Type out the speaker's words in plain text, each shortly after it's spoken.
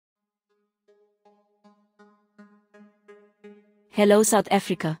Hello South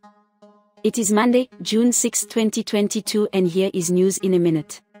Africa. It is Monday, June 6, 2022 and here is news in a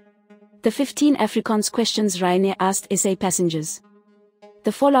minute. The 15 Afrikaans questions Ryanair asked SA passengers.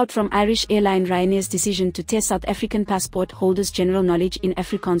 The fallout from Irish airline Ryanair's decision to test South African passport holders' general knowledge in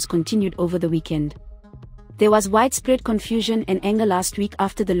Afrikaans continued over the weekend. There was widespread confusion and anger last week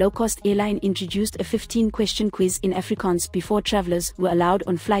after the low-cost airline introduced a 15-question quiz in Afrikaans before travelers were allowed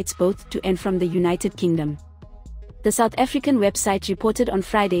on flights both to and from the United Kingdom. The South African website reported on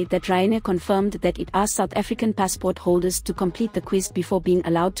Friday that Ryanair confirmed that it asked South African passport holders to complete the quiz before being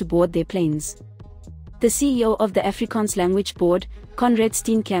allowed to board their planes. The CEO of the Afrikaans Language Board, Conrad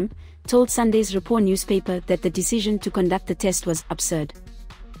Steenkamp, told Sunday's Rapport newspaper that the decision to conduct the test was absurd.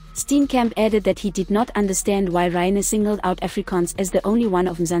 Steenkamp added that he did not understand why Ryanair singled out Afrikaans as the only one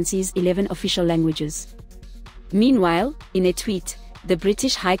of Mzansi's 11 official languages. Meanwhile, in a tweet, the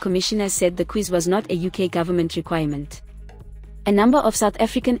British High Commissioner said the quiz was not a UK government requirement. A number of South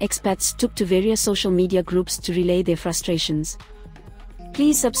African expats took to various social media groups to relay their frustrations.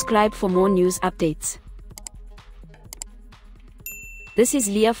 Please subscribe for more news updates. This is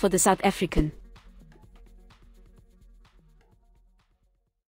Leah for the South African.